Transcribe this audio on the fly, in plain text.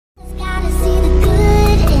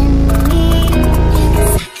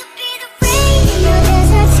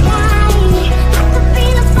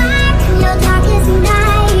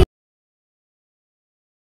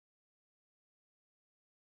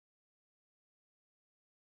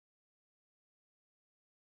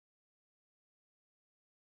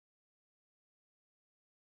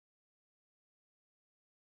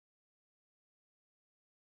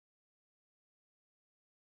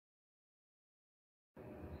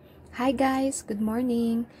Hi guys, good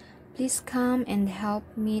morning. Please come and help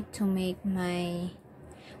me to make my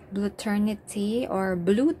Ternate tea or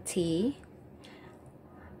blue tea,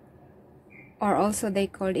 or also they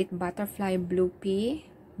call it butterfly blue pea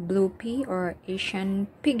or Asian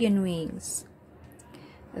pigeon wings.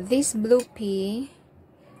 This blue pea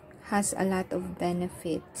has a lot of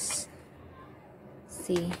benefits.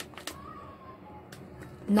 See,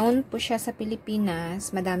 known po siya sa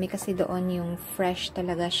Pilipinas. Madami kasi doon yung fresh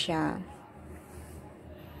talaga siya.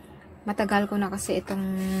 Matagal ko na kasi itong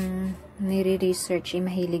nire-research.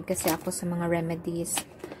 Mahilig kasi ako sa mga remedies,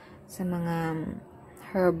 sa mga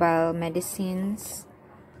herbal medicines.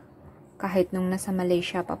 Kahit nung nasa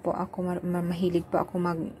Malaysia pa po ako, mahilig po ako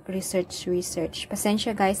mag-research.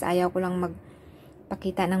 Pasensya guys, ayaw ko lang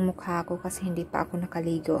magpakita ng mukha ko kasi hindi pa ako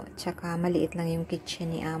nakaligo. Tsaka maliit lang yung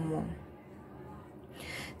kitchen ni Amo.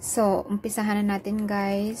 So, umpisahan na natin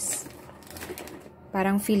guys.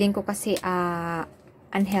 Parang feeling ko kasi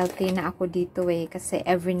unhealthy na ako dito kasi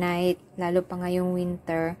every night, lalo pa ngayong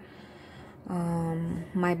winter,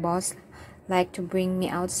 my boss like to bring me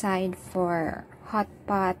outside for hot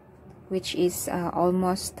pot, which is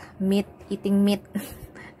almost eating meat.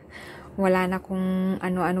 Wala na kung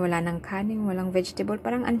ano-ano, wala nang kanin, walang vegetable,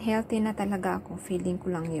 parang unhealthy na talaga ako, feeling ko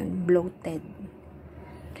lang yun, bloated.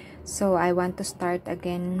 So I want to start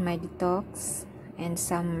again my detox and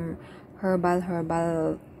some herbal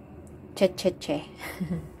che.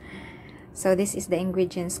 So this is the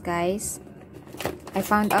ingredients guys. I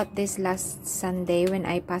found out this last Sunday when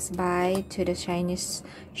I passed by to the Chinese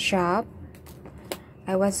shop.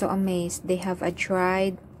 I was so amazed. They have a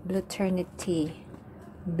dried Ternate tea,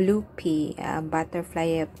 blue pea,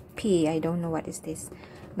 butterfly pea. I don't know what is this.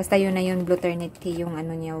 Basta yun na yun, Ternate tea, yung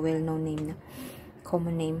ano niya, well-known name na,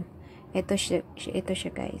 common name. Ito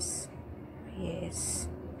siya guys.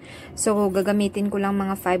 Yes. So, gagamitin ko lang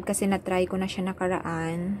mga 5 kasi na-try ko na siya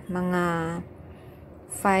nakaraan. Mga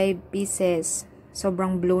 5 pieces.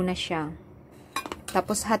 Sobrang blue na siya.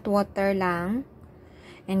 Tapos, hot water lang.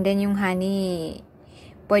 And then, yung honey,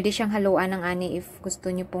 pwede siyang haluan ng honey if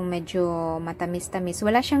gusto nyo pong medyo matamis-tamis.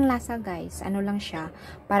 Wala siyang lasa, guys. Ano lang siya?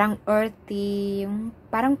 Parang earthy.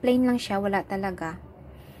 Parang plain lang siya. Wala talaga.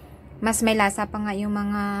 Mas may lasa pa nga yung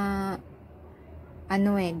mga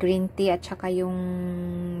green tea at saka yung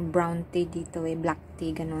brown tea dito black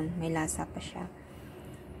tea, ganun. May lasa pa siya.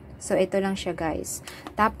 So, ito lang siya, guys.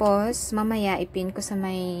 Tapos, mamaya, ipin ko sa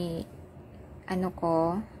may,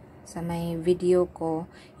 sa may video ko,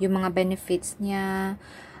 yung mga benefits niya,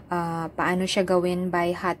 paano siya gawin by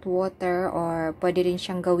hot water, or pwede rin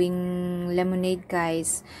siyang gawing lemonade,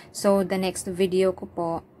 guys. So, the next video ko po,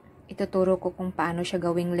 ituturo ko kung paano siya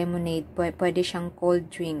gawing lemonade. Pwede siyang cold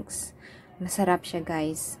drinks. Masarap siya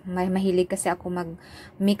guys. Mahilig kasi ako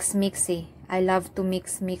mag-mix I love to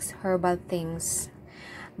mix herbal things.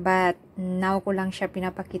 But now ko lang siya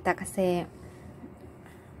pinapakita kasi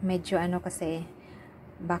medyo kasi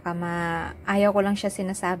baka ayaw ko lang siya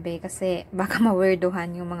sinasabi kasi baka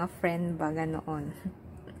ma-weirdohan yung mga friend ba ganoon.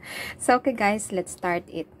 So okay guys, let's start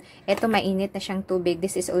it. Ito mainit na siyang tubig.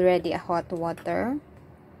 This is already a hot water.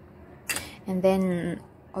 And then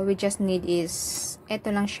all we just need is, ito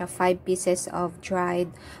lang siya, 5 pieces of dried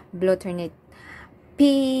Ternate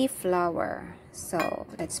pea flour. So,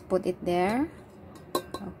 let's put it there.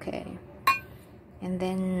 Okay. And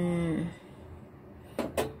then,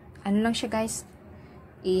 ano lang siya guys,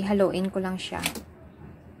 ihaloin ko lang siya.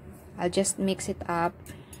 I'll just mix it up.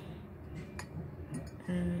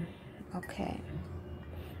 Okay.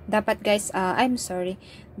 Dapat guys, I'm sorry.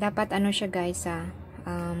 Dapat siya guys,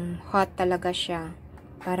 hot talaga siya.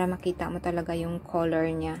 Para makita mo talaga yung color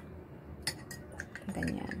niya.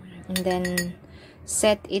 Ganyan. And then,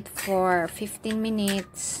 set it for 15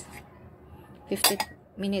 minutes. 15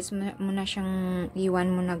 minutes muna siyang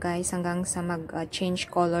iwan muna guys hanggang sa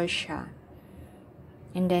mag-change color siya.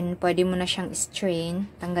 And then, pwede mo na siyang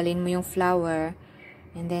strain. Tanggalin mo yung flour.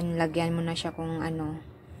 And then, lagyan mo na siya kung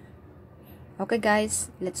ano. Okay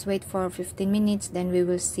guys, let's wait for 15 minutes. Then we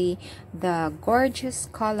will see the gorgeous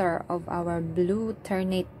color of our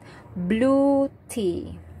Ternate blue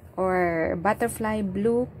tea or butterfly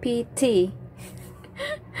blue pea tea.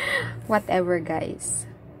 Whatever guys.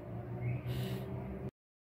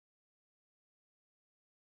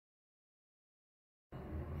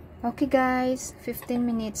 Okay guys, 15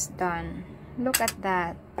 minutes done. Look at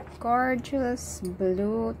that. Gorgeous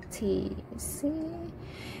blue tea. See?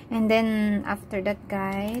 And then, after that,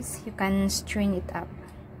 guys, you can strain it up.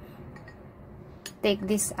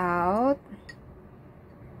 Take this out.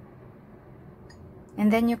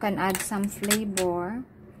 And then, you can add some flavor,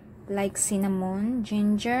 like cinnamon,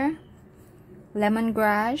 ginger,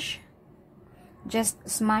 lemongrass, just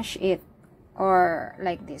smash it, or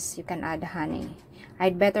like this you can add honey.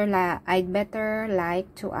 I'd better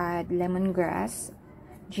like to add lemongrass,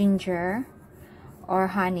 ginger, or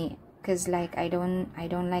honey, because like I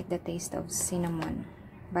don't like the taste of cinnamon,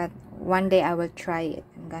 but one day I will try it.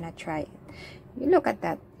 I'm gonna try it. You look at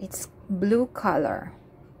that, it's blue color.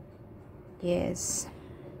 Yes.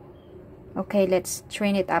 Okay, let's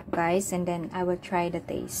train it up, guys, and then I will try the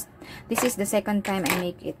taste. This is the second time I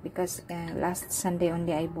make it, because last Sunday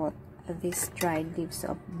only I bought these dried leaves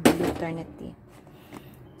of blue Ternate.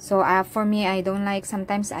 So for me, I don't like,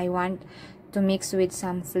 sometimes I want to mix with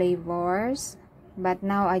some flavors, but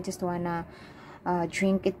now I just wanna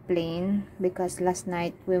drink it plain, because last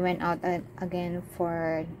night we went out again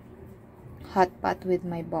for hot pot with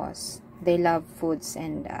my boss. They love foods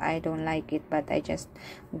and I don't like it, but I just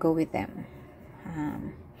go with them.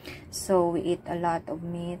 So we eat a lot of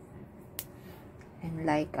meat and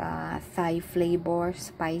like Thai flavor,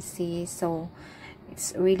 spicy. So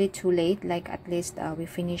it's really too late, like at least we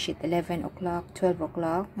finish it 11 o'clock, 12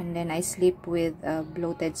 o'clock, and then I sleep with a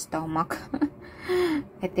bloated stomach.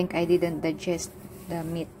 I think I didn't digest the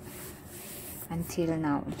meat until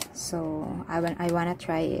now, so I wanna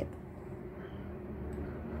try it.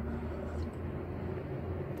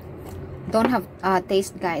 Don't have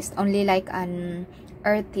taste, guys, only like an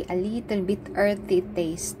earthy, a little bit earthy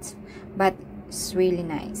taste, but it's really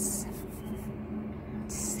nice.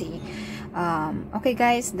 Let's see. Okay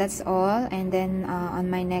guys, that's all, and then on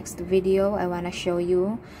my next video I want to show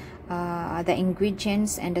you the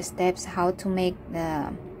ingredients and the steps how to make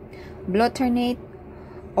the blue ternate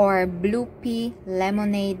or blue pea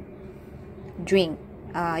lemonade drink.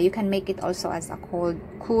 You can make it also as a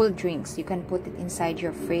cool drinks. You can put it inside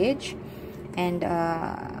your fridge, and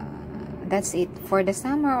that's it for the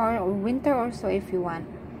summer or winter also if you want.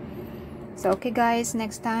 So okay guys,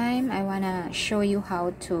 next time I wanna show you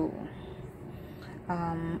how to.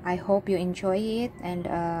 I hope you enjoy it and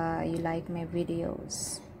you like my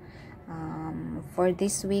videos. For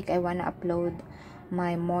this week I wanna upload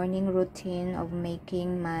my morning routine of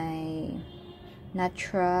making my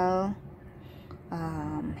natural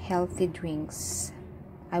healthy drinks.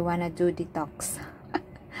 I wanna do detox.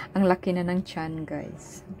 Ang laki na ng tiyan,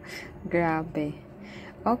 guys. Grabe.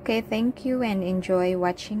 Okay, thank you and enjoy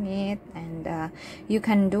watching it, and you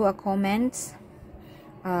can do a comment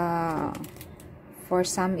for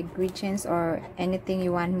some ingredients or anything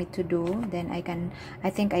you want me to do, then I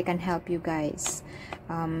think I can help you guys.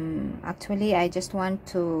 Actually I just want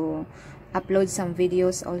to upload some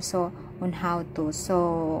videos also on how to,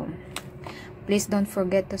 so please don't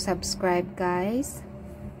forget to subscribe, guys,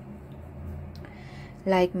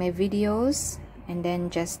 like my videos, and then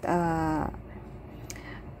just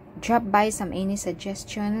drop by any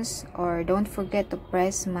suggestions, or don't forget to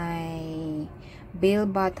press my bell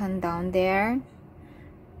button down there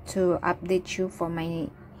to update you for my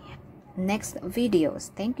next videos.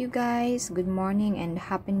 Thank you guys, good morning and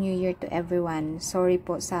happy new year to everyone. Sorry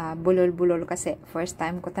po sa bulol-bulol, kasi first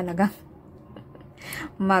time ko talagang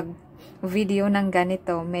mag video ng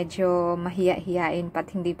ganito, medyo mahiya-hiyain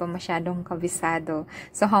pat hindi pa masyadong kabisado.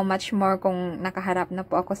 So how much more kung nakaharap na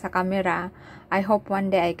po ako sa camera. I hope one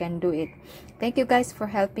day I can do it. Thank you guys for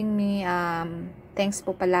helping me. Thanks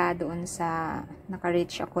po pala doon sa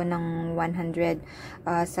naka-reach ako ng 100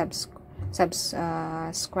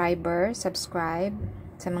 subscribe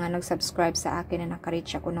sa mga nag-subscribe sa akin na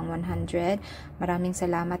naka-reach ako ng 100. Maraming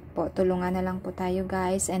salamat po. Tulungan na lang po tayo,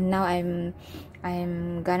 guys. And now I'm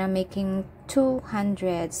gonna making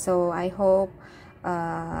 200. So I hope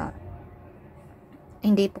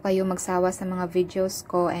hindi po kayo magsawa sa mga videos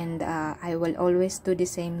ko, and I will always do the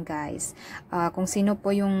same, guys. Kung sino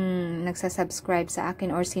po yung nagsasubscribe sa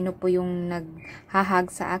akin or sino po yung naghahag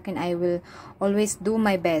sa akin, I will always do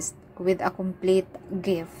my best with a complete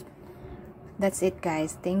gift. That's it,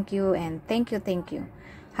 guys. Thank you and thank you.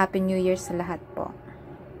 Happy New Year sa lahat po.